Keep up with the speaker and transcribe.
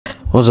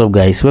What's up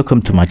guys,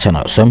 welcome to my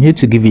channel. So I'm here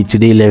to give you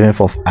today 11th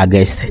of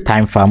August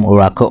time farm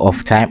oracle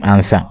of time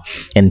answer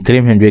and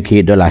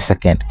 $300k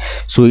second.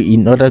 So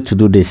in order to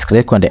do this,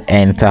 click on the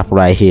end tab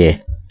right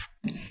here,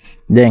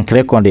 then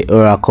click on the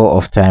oracle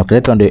of time,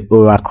 click on the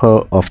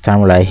oracle of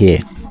time right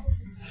here,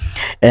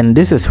 and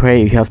this is where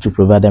you have to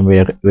provide them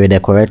with the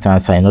correct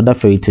answer in order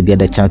for you to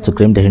get a chance to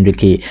claim the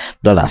 $100k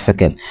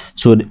second.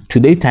 So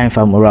today time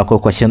farm oracle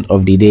question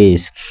of the day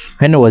is: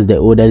 when was the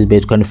oldest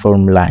Bitcoin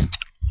forum launched?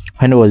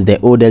 When was the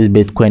oldest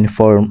Bitcoin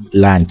forum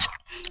launched?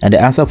 And the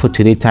answer for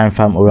today time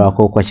farm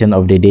oracle question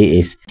of the day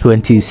is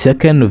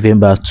 22nd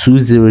November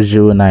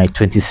 2009.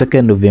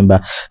 22nd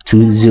November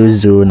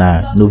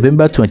 2009.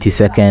 November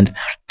 22nd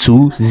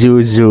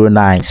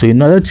 2009. So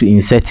in order to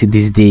insert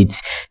these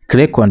dates,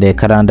 click on the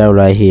calendar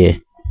right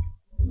here,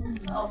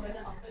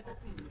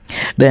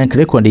 then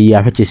click on the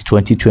year, which is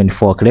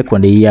 2024. Click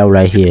on the year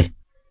right here,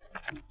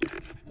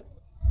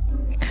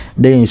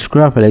 then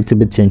scroll up a little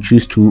bit and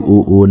choose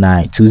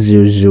 2009.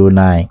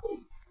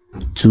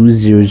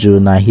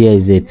 2009. Here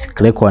is it.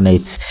 Click on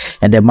it,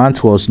 and the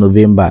month was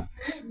November.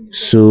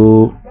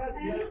 So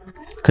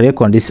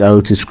click on this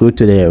arrow to scroll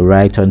to the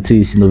right until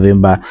it's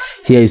November.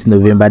 Here is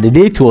November. The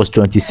date was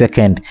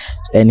 22nd,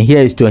 and here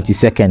is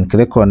 22nd.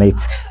 Click on it.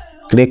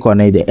 Click on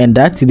it, and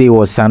that day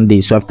was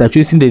Sunday. So after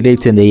choosing the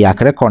date and the year,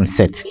 click on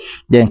set,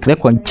 then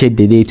click on check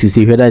the date to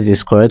see whether it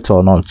is correct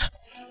or not.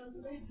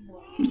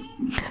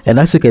 And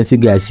as you can see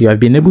guys, you have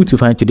been able to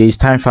find today's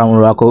time farm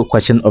oracle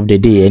question of the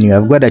day, and you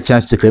have got a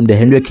chance to claim the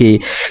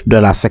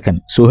 $100k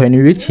second. So when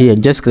you reach here,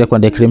 just click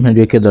on the claim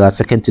 $100k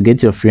second to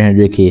get your free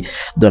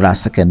 $100k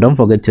second. Don't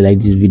forget to like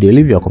this video,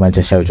 leave your comment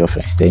and share with your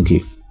friends. Thank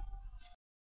you.